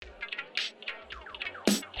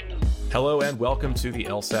Hello and welcome to the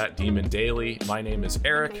LSAT Demon Daily. My name is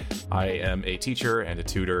Eric. I am a teacher and a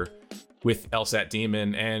tutor with LSAT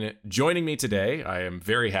Demon, and joining me today, I am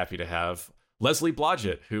very happy to have Leslie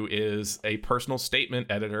Blodgett, who is a personal statement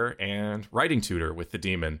editor and writing tutor with the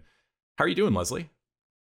Demon. How are you doing, Leslie?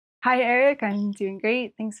 Hi, Eric. I'm doing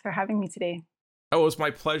great. Thanks for having me today. Oh, it's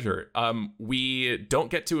my pleasure. We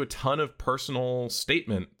don't get to a ton of personal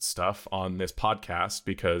statement stuff on this podcast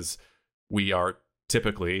because we are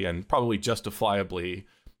typically and probably justifiably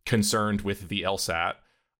concerned with the LSAT,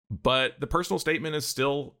 but the personal statement is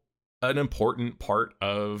still an important part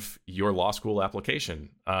of your law school application.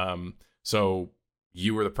 So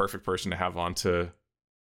you were the perfect person to have on to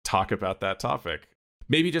talk about that topic.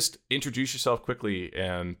 Maybe just introduce yourself quickly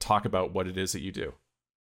and talk about what it is that you do.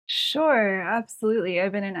 Sure, absolutely.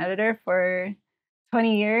 I've been an editor for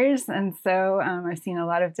 20 years, and so I've seen a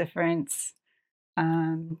lot of different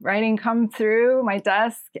writing come through my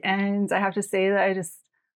desk, and I have to say that I just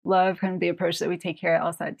love kind of the approach that we take here at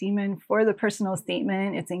LSAT Demon for the personal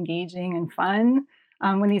statement. It's engaging and fun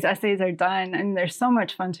when these essays are done, and they're so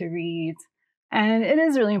much fun to read. And it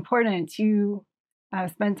is really important to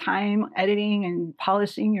spend time editing and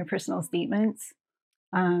polishing your personal statements.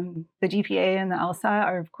 The GPA and the LSAT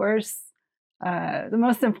are, of course, the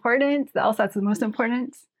most important. The LSAT's the most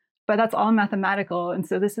important, but that's all mathematical. And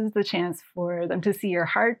so this is the chance for them to see your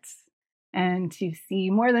heart and to see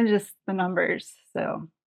more than just the numbers. So,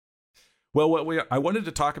 well, what I wanted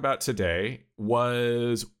to talk about today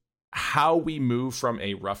was how we move from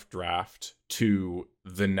a rough draft to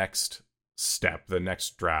the next step, the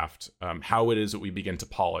next draft, how it is that we begin to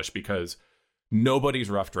polish, because nobody's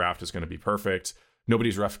rough draft is going to be perfect.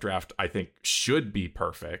 Nobody's rough draft, I think, should be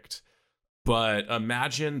perfect. But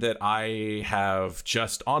imagine that I have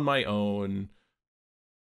just on my own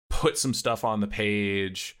put some stuff on the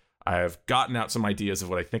page. I've gotten out some ideas of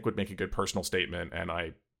what I think would make a good personal statement, and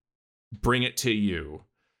I bring it to you.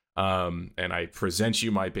 And I present you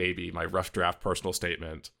my baby, my rough draft personal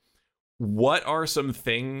statement. What are some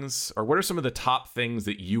things, or what are some of the top things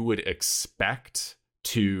that you would expect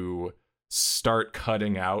to start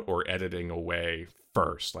cutting out or editing away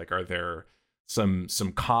first? Like, are there some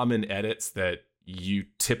common edits that you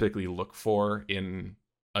typically look for in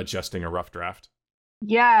adjusting a rough draft?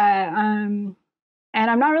 Yeah. And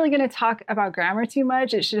I'm not really going to talk about grammar too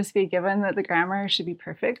much. It should just be given that the grammar should be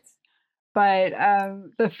perfect. But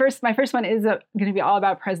my first one is going to be all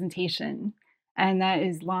about presentation, and that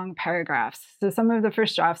is long paragraphs. So some of the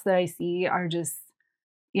first drafts that I see are just,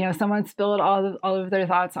 someone spilled all of their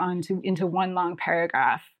thoughts into one long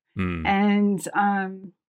paragraph. And,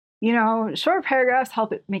 short paragraphs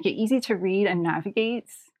help make it easy to read and navigate.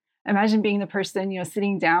 Imagine being the person,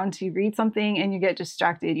 sitting down to read something and you get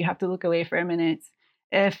distracted. You have to look away for a minute.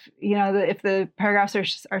 If the paragraphs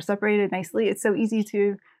are separated nicely, it's so easy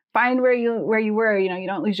to find where you were. You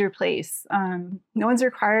don't lose your place. No one's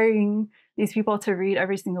requiring these people to read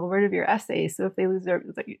every single word of your essay. So if they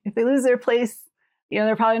lose their place,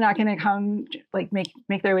 they're probably not going to come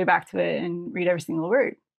make their way back to it and read every single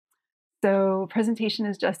word. So presentation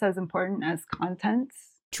is just as important as content.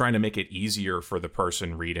 Trying to make it easier for the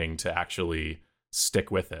person reading to actually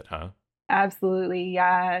stick with it, huh? Absolutely,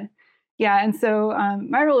 yeah. Yeah, and so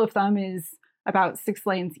my rule of thumb is about 6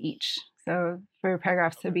 lines each. So for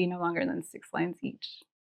paragraphs to be no longer than 6 lines each.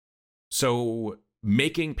 So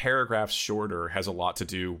making paragraphs shorter has a lot to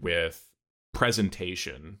do with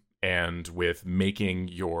presentation and with making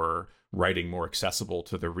your writing more accessible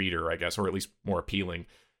to the reader, I guess, or at least more appealing.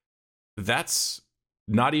 That's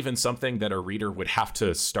not even something that a reader would have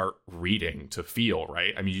to start reading to feel,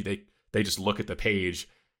 right? I mean, they just look at the page,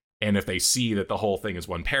 and if they see that the whole thing is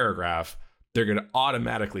one paragraph, they're going to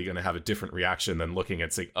automatically have a different reaction than looking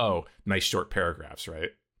at saying, oh, nice short paragraphs, right?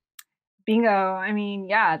 Bingo. I mean,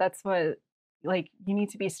 yeah, that's what, you need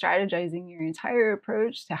to be strategizing your entire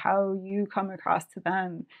approach to how you come across to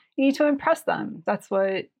them. You need to impress them. That's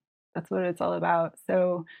what it's all about.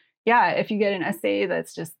 So yeah, if you get an essay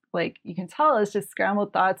that's just you can tell it's just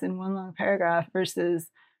scrambled thoughts in one long paragraph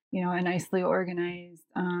versus, a nicely organized,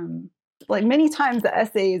 many times the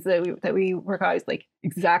essays that we work out is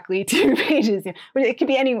exactly 2 pages. It could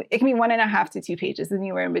be 1.5 to 2 pages,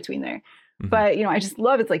 anywhere in between there. Mm-hmm. But, I just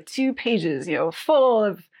love it's 2 pages, full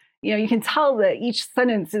of, you can tell that each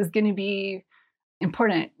sentence is going to be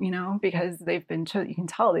important, because you can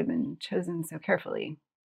tell they've been chosen so carefully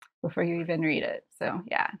before you even read it. So,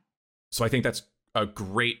 yeah. So I think that's a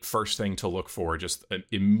great first thing to look for. Just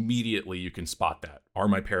immediately you can spot that. Are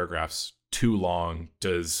my paragraphs too long?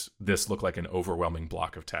 Does this look like an overwhelming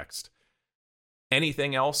block of text?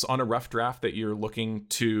 Anything else on a rough draft that you're looking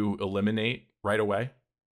to eliminate right away?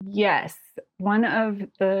 Yes. One of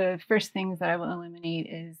the first things that I will eliminate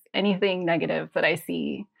is anything negative that I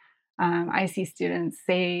see. I see students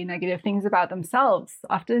say negative things about themselves,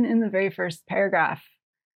 often in the very first paragraph.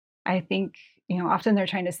 I think, often they're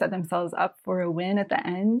trying to set themselves up for a win at the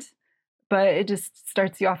end, but it just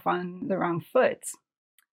starts you off on the wrong foot.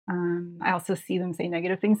 I also see them say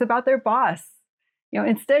negative things about their boss.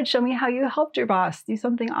 Instead, show me how you helped your boss do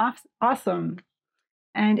something awesome.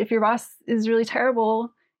 And if your boss is really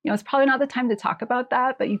terrible, it's probably not the time to talk about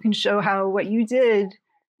that, but you can show how what you did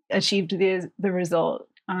achieved the result.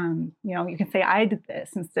 You can say, I did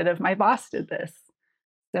this instead of my boss did this.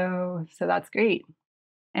 So that's great.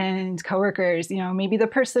 And coworkers, maybe the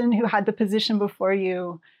person who had the position before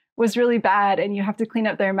you was really bad and you have to clean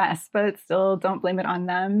up their mess, but still don't blame it on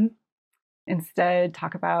them. Instead,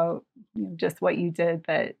 talk about just what you did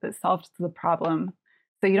that solved the problem.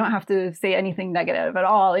 So you don't have to say anything negative at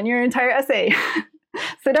all in your entire essay.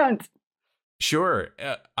 So don't. Sure.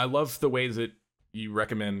 I love the ways that you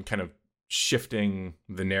recommend kind of shifting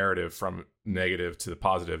the narrative from negative to the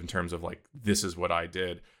positive in terms of like, this is what I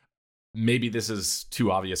did. Maybe this is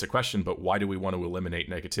too obvious a question, but why do we want to eliminate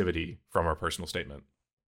negativity from our personal statement?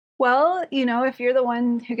 Well, if you're the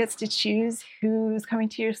one who gets to choose who's coming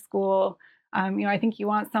to your school, I think you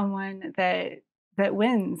want someone that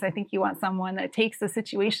wins. I think you want someone that takes a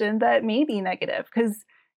situation that may be negative, because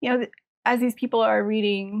as these people are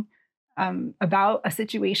reading about a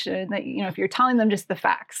situation that if you're telling them just the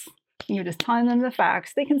facts, you're just telling them the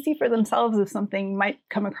facts, they can see for themselves if something might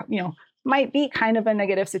come across, might be kind of a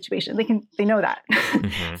negative situation. They know that.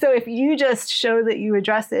 Mm-hmm. So if you just show that you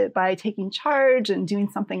address it by taking charge and doing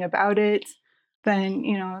something about it, then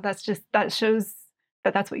that shows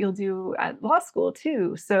that that's what you'll do at law school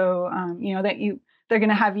too. So they're going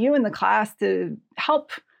to have you in the class to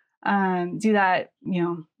help do that,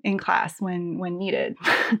 in class when needed.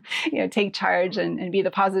 Take charge and be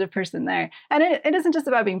the positive person there. And it isn't just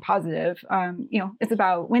about being positive. It's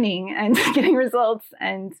about winning and getting results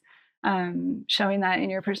and showing that in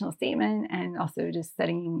your personal statement, and also just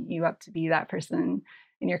setting you up to be that person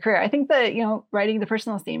in your career. I think that, writing the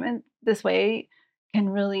personal statement this way can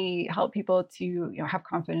really help people to, have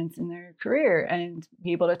confidence in their career and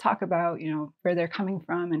be able to talk about, where they're coming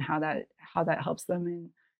from and how that helps them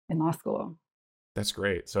in law school. That's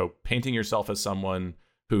great. So painting yourself as someone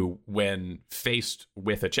who, when faced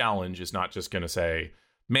with a challenge, is not just going to say,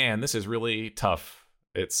 man, this is really tough,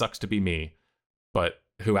 it sucks to be me, but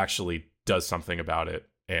who actually does something about it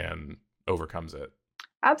and overcomes it.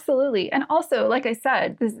 Absolutely. And also, like I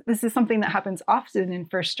said, this is something that happens often in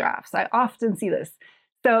first drafts. I often see this.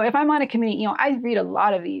 So if I'm on a committee, I read a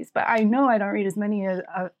lot of these, but I know I don't read as many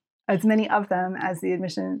of them as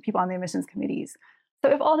the people on the admissions committees.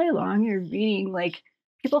 So if all day long you're reading like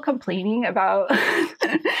people complaining about,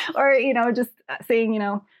 or, just saying,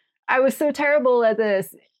 I was so terrible at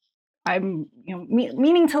this, I'm,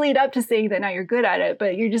 meaning to lead up to saying that now you're good at it,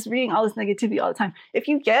 but you're just reading all this negativity all the time. If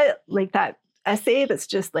you get like that essay that's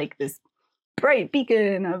just like this bright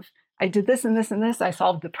beacon of, I did this and this and this, I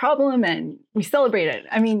solved the problem, and we celebrate it.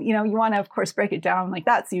 I mean, you want to, of course, break it down like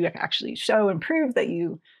that so you actually show and prove that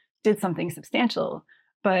you did something substantial,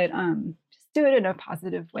 but just do it in a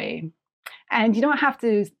positive way. And you don't have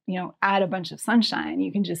to, add a bunch of sunshine.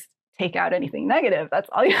 You can just take out anything negative. That's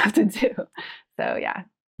all you have to do. So, yeah.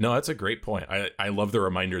 No, that's a great point. I love the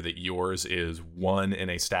reminder that yours is one in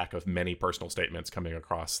a stack of many personal statements coming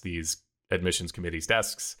across these admissions committees'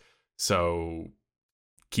 desks. So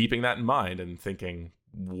keeping that in mind and thinking,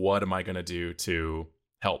 what am I going to do to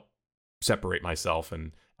help separate myself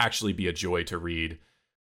and actually be a joy to read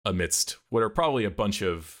amidst what are probably a bunch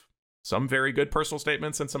of some very good personal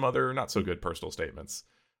statements and some other not so good personal statements.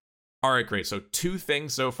 All right, great. So 2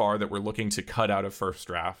 things so far that we're looking to cut out of first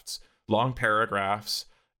drafts: long paragraphs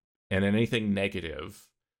and anything negative.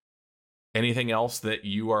 Anything else that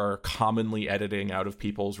you are commonly editing out of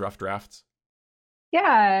people's rough drafts?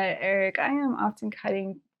 Yeah, Eric, I am often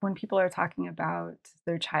cutting when people are talking about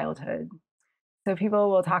their childhood. So people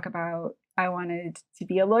will talk about, I wanted to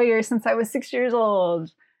be a lawyer since I was 6 years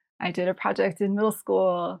old. I did a project in middle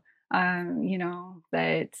school,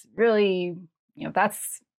 that really,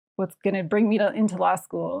 that's what's going to bring me into law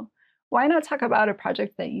school. Why not talk about a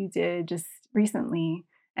project that you did just recently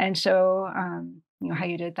and show, how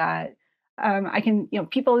you did that?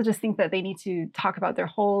 People just think that they need to talk about their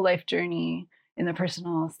whole life journey in the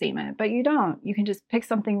personal statement, but you don't. You can just pick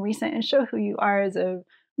something recent and show who you are as a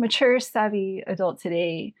mature, savvy adult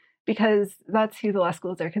today, because that's who the law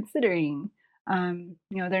schools are considering.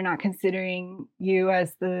 They're not considering you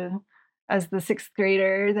as the as the sixth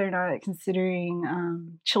grader, they're not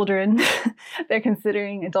considering children. They're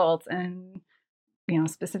considering adults, and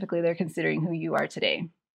specifically, they're considering who you are today.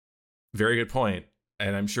 Very good point.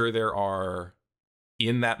 And I'm sure there are,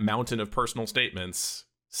 in that mountain of personal statements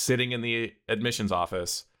sitting in the admissions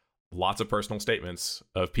office, lots of personal statements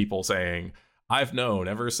of people saying, I've known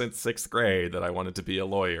ever since sixth grade that I wanted to be a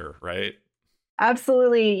lawyer, right?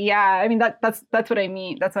 Absolutely. Yeah. I mean, that's what I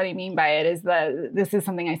mean. That's what I mean by it, is that this is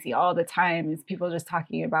something I see all the time, is people just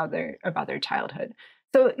talking about their childhood.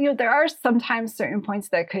 So, there are sometimes certain points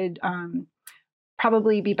that could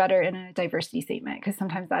probably be better in a diversity statement, because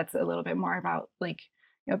sometimes that's a little bit more about like,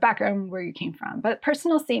 background, where you came from. But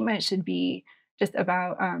personal statement should be just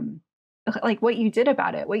about like what you did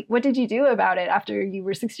about it. What did you do about it after you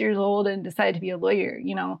were 6 years old and decided to be a lawyer?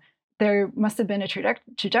 There must have been a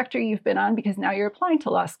trajectory you've been on, because now you're applying to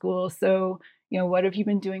law school. So, what have you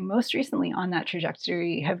been doing most recently on that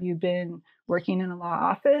trajectory? Have you been working in a law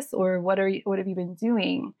office, or what have you been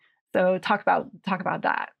doing? So talk about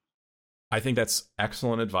that. I think that's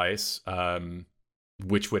excellent advice,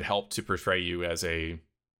 which would help to portray you as a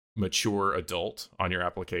mature adult on your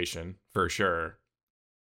application, for sure.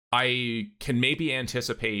 I can maybe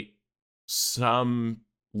anticipate some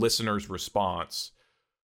listeners' response,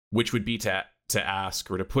 which would be to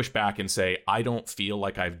ask or to push back and say, I don't feel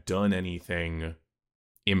like I've done anything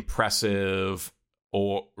impressive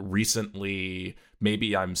or recently.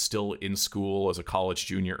 Maybe I'm still in school as a college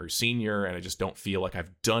junior or senior, and I just don't feel like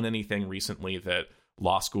I've done anything recently that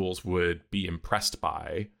law schools would be impressed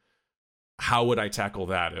by. How would I tackle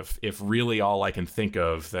that if really all I can think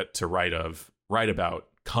of that to write about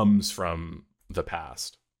comes from the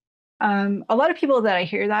past? A lot of people that I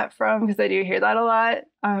hear that from, because I do hear that a lot,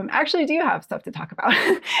 actually do have stuff to talk about.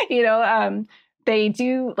 They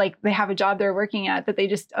do, like, they have a job they're working at that they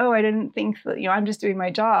just, I didn't think that, I'm just doing my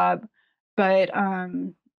job. But,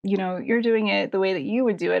 you're doing it the way that you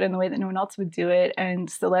would do it and the way that no one else would do it. And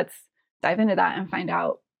so let's dive into that and find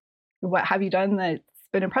out, what have you done that's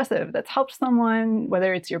been impressive, that's helped someone,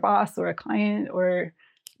 whether it's your boss or a client, or,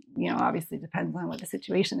 obviously depends on what the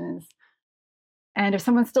situation is. And if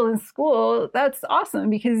someone's still in school, that's awesome,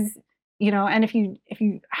 because, and if you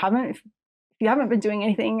haven't been doing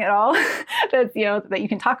anything at all that's, that you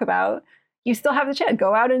can talk about, you still have the chance.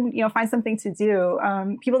 Go out and, find something to do.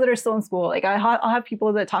 People that are still in school, like I'll have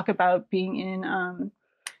people that talk about being in,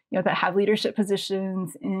 that have leadership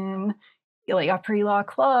positions in like a pre-law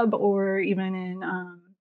club, or even in,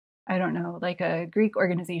 I don't know, like a Greek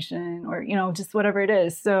organization, or, just whatever it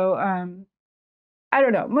is. So, I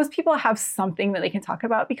don't know. Most people have something that they can talk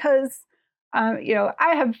about, because, I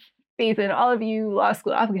have faith in all of you law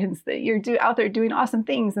school applicants that you're out there doing awesome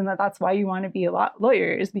things, and that's why you want to be a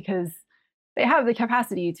lawyer, is because they have the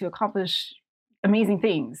capacity to accomplish amazing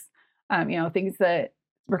things. Things that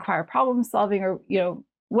require problem solving, or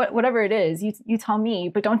whatever it is. You tell me,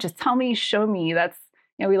 but don't just tell me. Show me. That's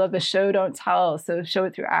we love the show, don't tell. So show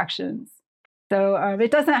it through actions. So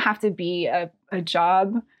it doesn't have to be a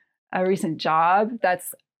job, a recent job.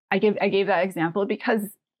 I gave that example because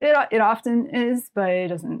it often is, but it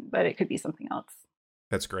doesn't. But it could be something else.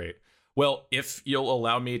 That's great. Well, if you'll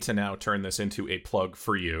allow me to now turn this into a plug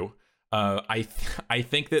for you, I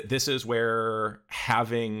think that this is where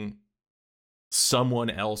having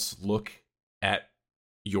someone else look at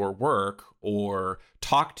your work or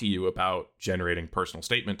talk to you about generating personal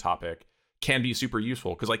statement topic can be super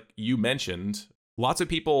useful. Because like you mentioned, lots of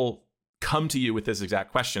people come to you with this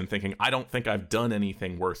exact question thinking, I don't think I've done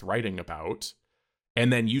anything worth writing about.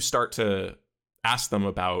 And then you start to ask them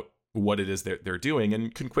about what it is that they're doing,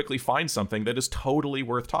 and can quickly find something that is totally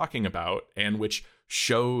worth talking about, and which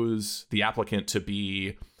shows the applicant to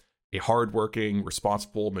be a hardworking,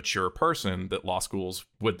 responsible, mature person that law schools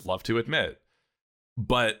would love to admit.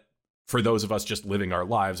 But for those of us just living our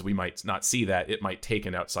lives, we might not see that. It might take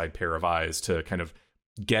an outside pair of eyes to kind of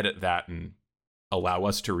get at that and allow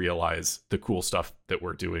us to realize the cool stuff that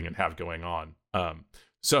we're doing and have going on.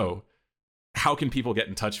 So how can people get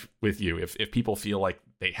in touch with you if people feel like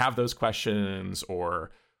they have those questions,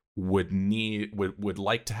 or would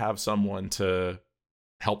like to have someone to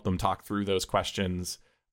help them talk through those questions?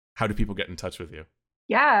 How do people get in touch with you?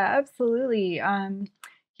 Yeah, absolutely.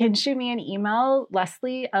 You can shoot me an email,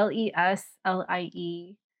 Leslie,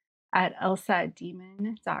 Leslie, at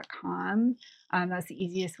lsatdemon.com. That's the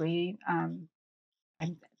easiest way. I'm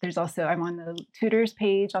on the tutors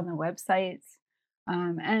page on the websites.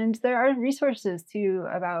 And there are resources too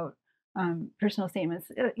about personal statements.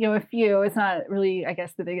 A few. It's not really, I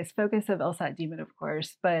guess, the biggest focus of LSAT Demon, of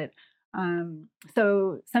course, but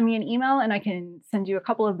So send me an email and I can send you a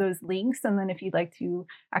couple of those links. And then if you'd like to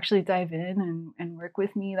actually dive in and work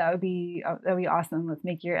with me, that would be awesome. Let's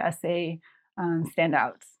make your essay stand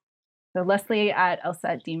out. So Leslie at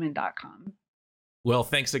lsatdemon.com. Well,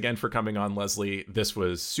 thanks again for coming on, Leslie. This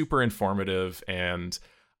was super informative, and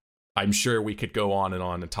I'm sure we could go on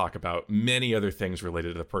and talk about many other things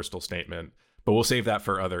related to the personal statement, but we'll save that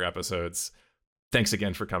for other episodes. Thanks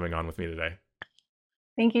again for coming on with me today.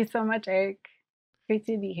 Thank you so much, Eric. Great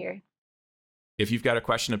to be here. If you've got a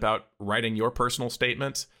question about writing your personal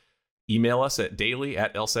statement, email us at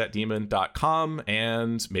daily@lsatdemon.com,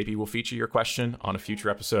 and maybe we'll feature your question on a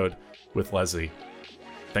future episode with Leslie.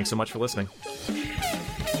 Thanks so much for listening.